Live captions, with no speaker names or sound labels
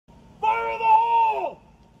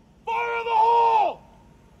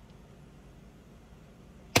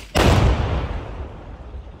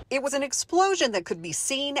It was an explosion that could be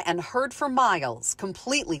seen and heard for miles,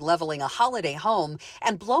 completely leveling a Holladay home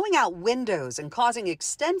and blowing out windows and causing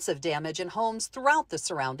extensive damage in homes throughout the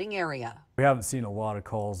surrounding area. We haven't seen a lot of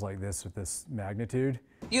calls like this with this magnitude.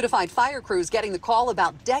 Unified fire crews getting the call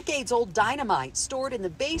about decades-old dynamite stored in the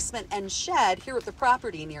basement and shed here at the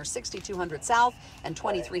property near 6200 South and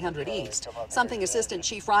 2300 East. Something Assistant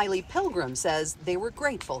Chief Riley Pilgrim says they were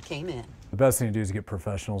grateful came in. The best thing to do is get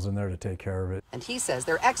professionals in there to take care of it. And he says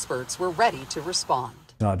their experts were ready to respond.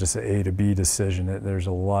 It's not just an A to B decision. There's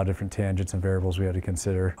a lot of different tangents and variables we had to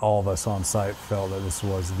consider. All of us on site felt that this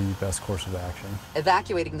was the best course of action.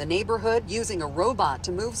 Evacuating the neighborhood, using a robot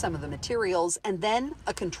to move some of the materials, and then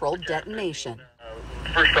a controlled detonation.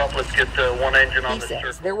 First off, let's get one engine on the circuit. He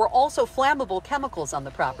says there were also flammable chemicals on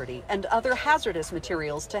the property and other hazardous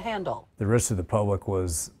materials to handle. The risk to the public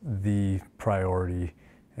was the priority.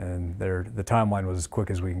 And the timeline was as quick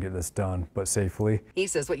as we can get this done, but safely. He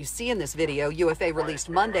says what you see in this video UFA released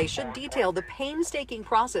Monday should detail the painstaking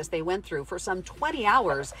process they went through for some 20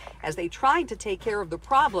 hours as they tried to take care of the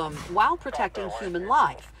problem while protecting human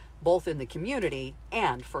life, both in the community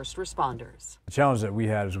and first responders. The challenge that we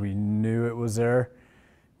had is we knew it was there.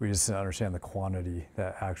 We just didn't understand the quantity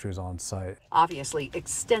that actually was on site. Obviously,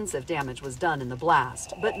 extensive damage was done in the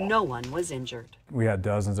blast, but no one was injured. We had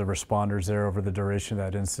dozens of responders there over the duration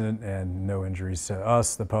of that incident and no injuries to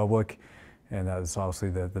us, the public, and that was obviously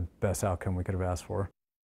the best outcome we could have asked for.